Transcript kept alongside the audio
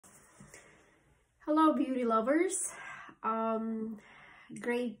Hello, beauty lovers.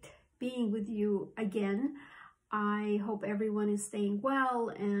 Great being with you again. I hope everyone is staying well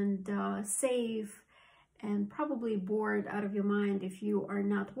and safe and probably bored out of your mind if you are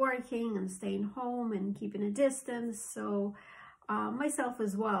not working and staying home and keeping a distance. So myself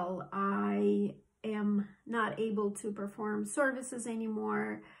as well, I am not able to perform services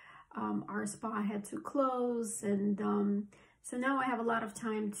anymore. Our spa had to close, and so now I have a lot of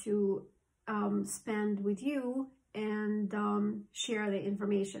time to spend with you and share the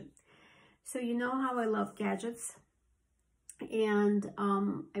information. So you know how I love gadgets, and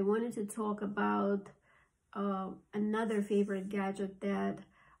I wanted to talk about another favorite gadget that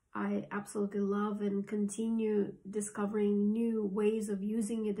I absolutely love and continue discovering new ways of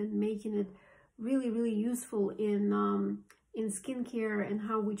using it and making it really useful in skincare and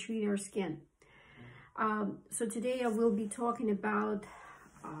how we treat our skin. So today I will be talking about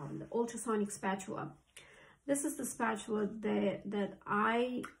the Ultrasonic Spatula. This is the spatula that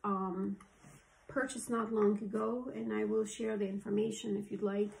I purchased not long ago, and I will share the information if you'd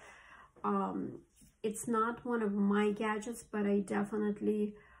like. It's not one of my gadgets, but I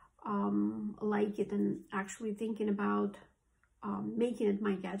definitely like it and actually thinking about making it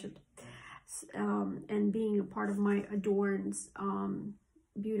my gadget and being a part of my Adorns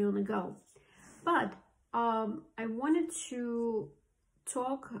Beauty on the Go. But I wanted to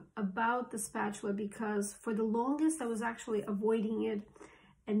talk about the spatula because for the longest I was actually avoiding it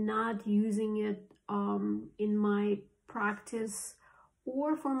and not using it in my practice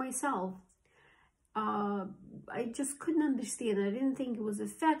or for myself. I just couldn't understand it. I didn't think it was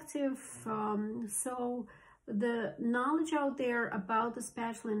effective. So the knowledge out there about the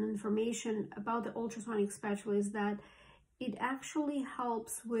spatula and information about the ultrasonic spatula is that it actually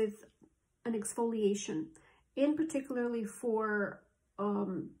helps with an exfoliation, in particularly for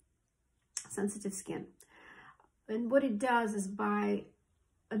sensitive skin. And what it does is, by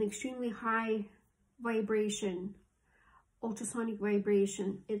an extremely high vibration, ultrasonic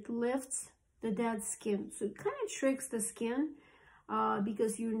vibration, it lifts the dead skin. So it kind of tricks the skin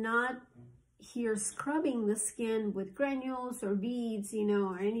because you're not here scrubbing the skin with granules or beads, you know,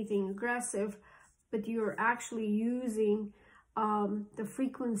 or anything aggressive, but you're actually using the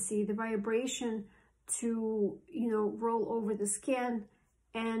frequency, the vibration to, you know, roll over the skin.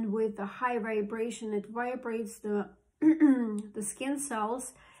 And with the high vibration, it vibrates the the skin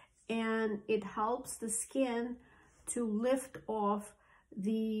cells, and it helps the skin to lift off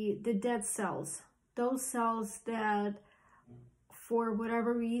the dead cells, those cells that for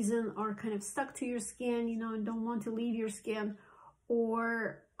whatever reason are kind of stuck to your skin, you know, and don't want to leave your skin,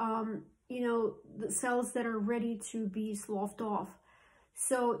 or you know, the cells that are ready to be sloughed off.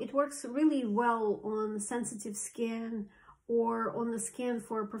 So it works really well on sensitive skin or on the skin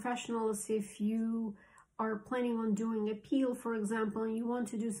for professionals. If you are planning on doing a peel, for example, and you want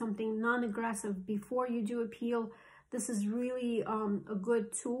to do something non-aggressive before you do a peel, this is really a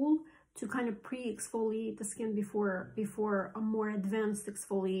good tool to kind of pre-exfoliate the skin before a more advanced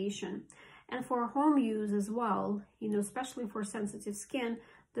exfoliation. And for home use as well, you know, especially for sensitive skin,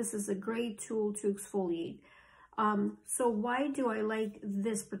 this is a great tool to exfoliate. So why do I like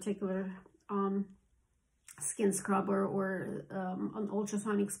this particular skin scrubber or an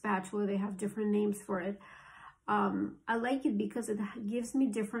ultrasonic spatula? They have different names for it. I like it because it gives me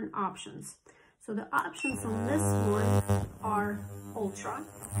different options. So the options on this one are Ultra,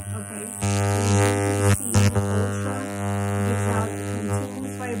 okay? And you can see the Ultra gives out a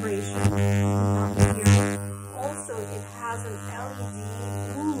continuous vibration on top of here. Also, it has an LED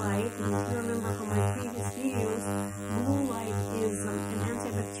blue light, and if you remember from my previous videos, blue light is an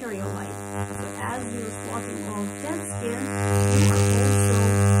antibacterial light. So as you're swapping off dead skin, you are also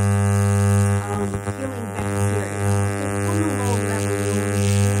killing bacteria. It's on the low level, you don't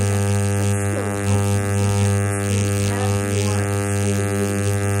understand that, but still,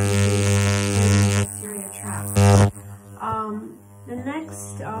 bacteria trapped. The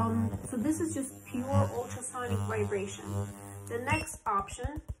next, so this is just pure ultrasonic vibration. The next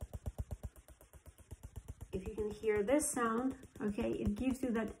option, if you can hear this sound, okay, it gives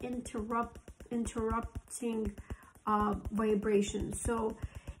you that interrupting vibration. So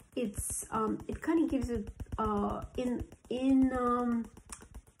it's it kind of gives it in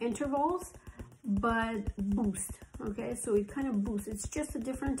intervals, but boost. Okay, so it kind of boosts. It's just a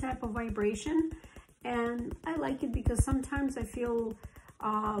different type of vibration, and I like it because sometimes I feel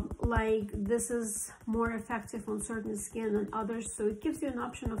like this is more effective on certain skin than others. So it gives you an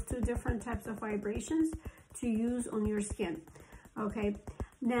option of 2 different types of vibrations to use on your skin. Okay,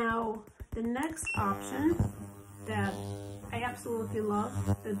 now the next option that I absolutely love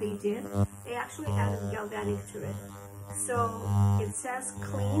that they did. They actually added galvanic to it. So it says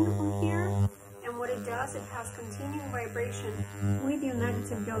clean on here, and what it does, it has continuing vibration with your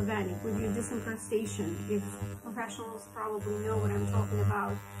negative galvanic, with your disincrustation. If professionals probably know what I'm talking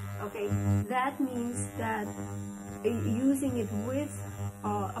about. Okay, that means that using it with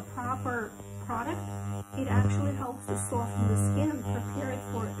a proper product, it actually helps to soften the skin and prepare it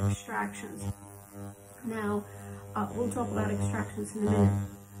for extractions. Now, we'll talk about extractions in a minute.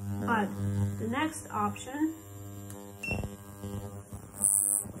 But the next option,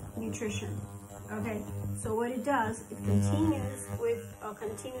 nutrition. Okay, so what it does, it continues with a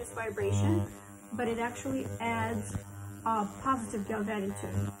continuous vibration, but it actually adds positive galvanic to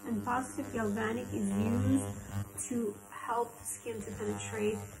it. And positive galvanic is used to help the skin to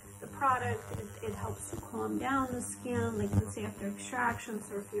penetrate the product. It helps to calm down the skin, like let's say after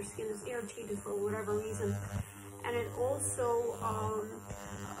extractions, or if your skin is irritated for whatever reason. And it also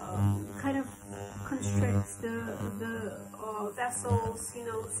kind of constricts the vessels, you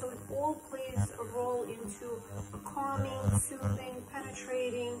know, so it all plays a role into calming, soothing,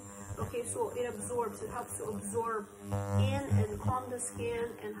 penetrating. Okay, so it absorbs, it helps to absorb in and calm the skin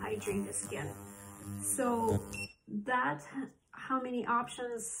and hydrate the skin. So that's how many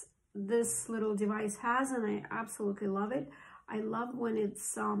options this little device has, and I absolutely love it. I love when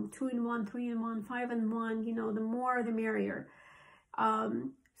it's 2-in-1, 3-in-1, 5-in-1, you know, the more the merrier.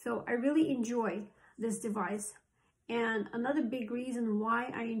 So I really enjoy this device. And another big reason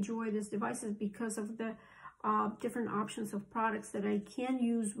why I enjoy this device is because of the different options of products that I can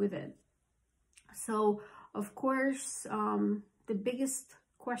use with it. So, of course, the biggest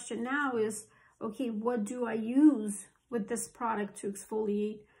question now is, okay, what do I use with this product to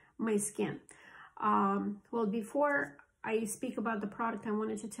exfoliate my skin? Well, before I speak about the product, I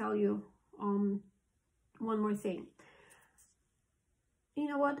wanted to tell you one more thing. You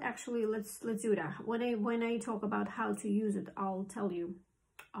know what? Actually, let's do that. When I talk about how to use it, I'll tell you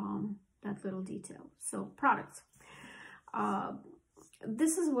that little detail. So, products.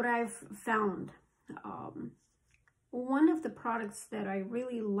 This is what I've found. One of the products that I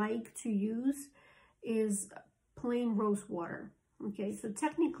really like to use is plain rose water. Okay, so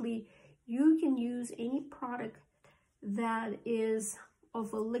technically, you can use any product that is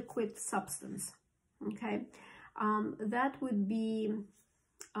of a liquid substance. Okay, that would be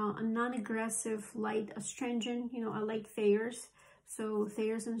a non-aggressive light astringent. You know, I like Thayer's. So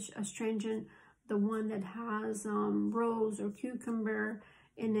Thayer's astringent, the one that has rose or cucumber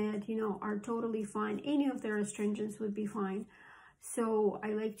in it, you know, are totally fine. Any of their astringents would be fine. So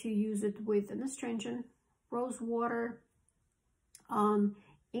I like to use it with an astringent, rose water,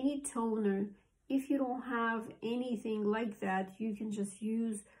 any toner. If you don't have anything like that, you can just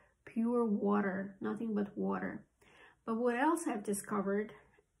use pure water, nothing but water. But what else I've discovered,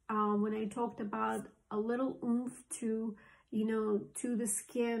 when I talked about a little oomph to, you know, to the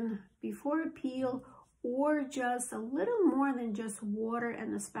skin before a peel, or just a little more than just water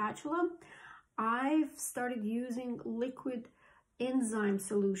and a spatula, I've started using liquid enzyme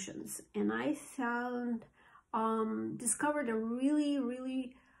solutions, and I found, discovered a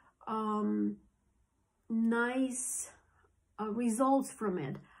really nice results from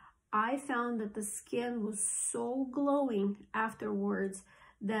it. I found that the skin was so glowing afterwards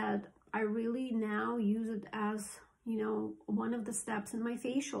that I really now use it as, you know, one of the steps in my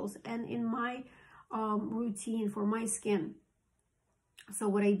facials and in my routine for my skin. So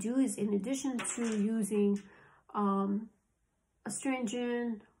what I do is, in addition to using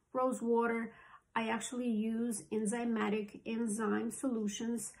astringent, rose water, I actually use enzyme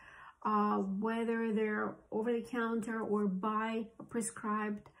solutions, whether they're over the counter or by a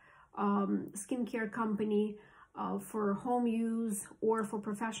prescribed skincare company for home use or for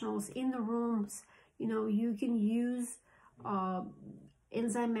professionals in the rooms. You know, you can use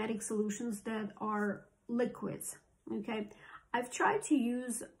enzymatic solutions that are liquids. Okay, I've tried to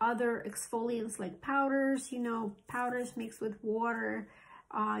use other exfoliants like powders, you know, powders mixed with water,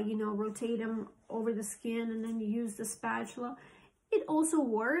 you know, rotate them over the skin and then you use the spatula. It also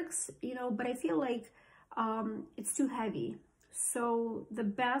works, you know, but I feel like it's too heavy. So the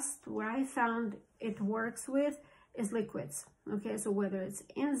best, what I found it works with, is liquids. Okay, so whether it's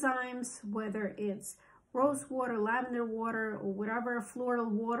enzymes, whether it's rose water, lavender water, or whatever floral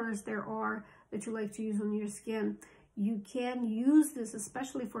waters there are that you like to use on your skin, you can use this,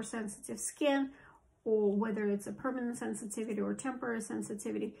 especially for sensitive skin, or whether it's a permanent sensitivity or temporary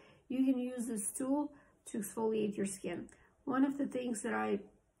sensitivity, you can use this tool to exfoliate your skin. One of the things that I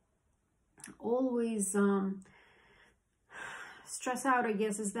always stress out, I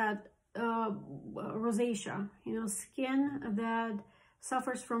guess, is that rosacea, you know, skin that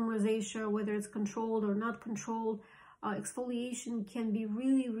suffers from rosacea, whether it's controlled or not controlled. Exfoliation can be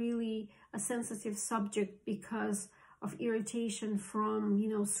really, really a sensitive subject because of irritation from, you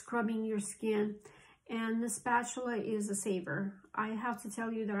know, scrubbing your skin. And the spatula is a saver. I have to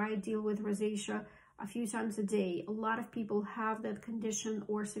tell you that I deal with rosacea a few times a day. A lot of people have that condition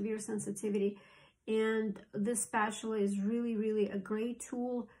or severe sensitivity, and this spatula is really, really a great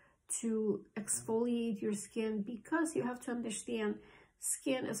tool to exfoliate your skin, because you have to understand,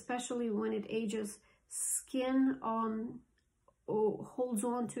 skin, especially when it ages, skin holds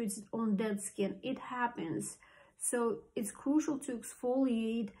on to its own dead skin. It happens. So it's crucial to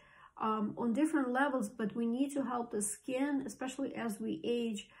exfoliate on different levels, but we need to help the skin, especially as we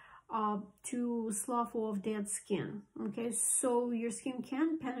age, to slough off dead skin. Okay, so your skin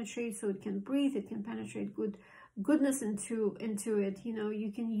can penetrate, so it can breathe, it can penetrate goodness into it. You know,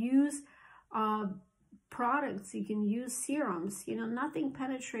 you can use products, you can use serums. You know, nothing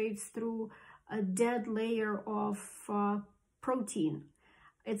penetrates through a dead layer of protein.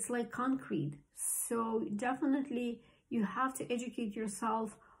 It's like concrete. So definitely you have to educate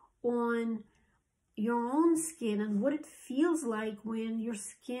yourself on your own skin and what it feels like when your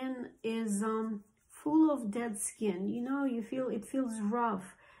skin is full of dead skin. You know, it feels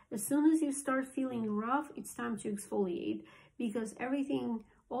rough. As soon as you start feeling rough, it's time to exfoliate, because everything,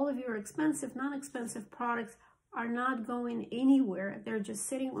 all of your expensive, non-expensive products are not going anywhere. They're just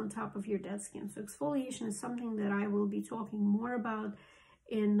sitting on top of your dead skin. So exfoliation is something that I will be talking more about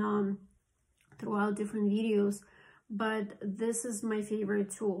in throughout different videos, but this is my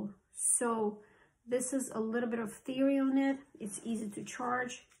favorite tool. So this is a little bit of theory on it. It's easy to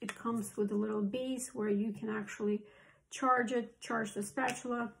charge. It comes with a little base where you can actually charge it, charge the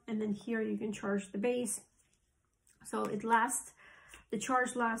spatula, and then here you can charge the base. So it lasts, the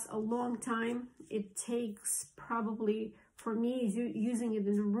charge lasts a long time. It takes probably, for me, using it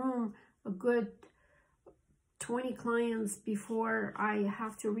in a room, a good 20 clients before I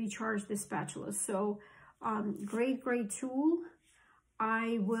have to recharge the spatula. So great tool.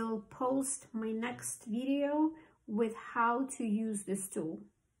 I will post my next video with how to use this tool.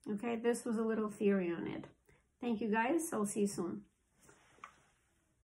 Okay, this was a little theory on it. Thank you guys. I'll see you soon.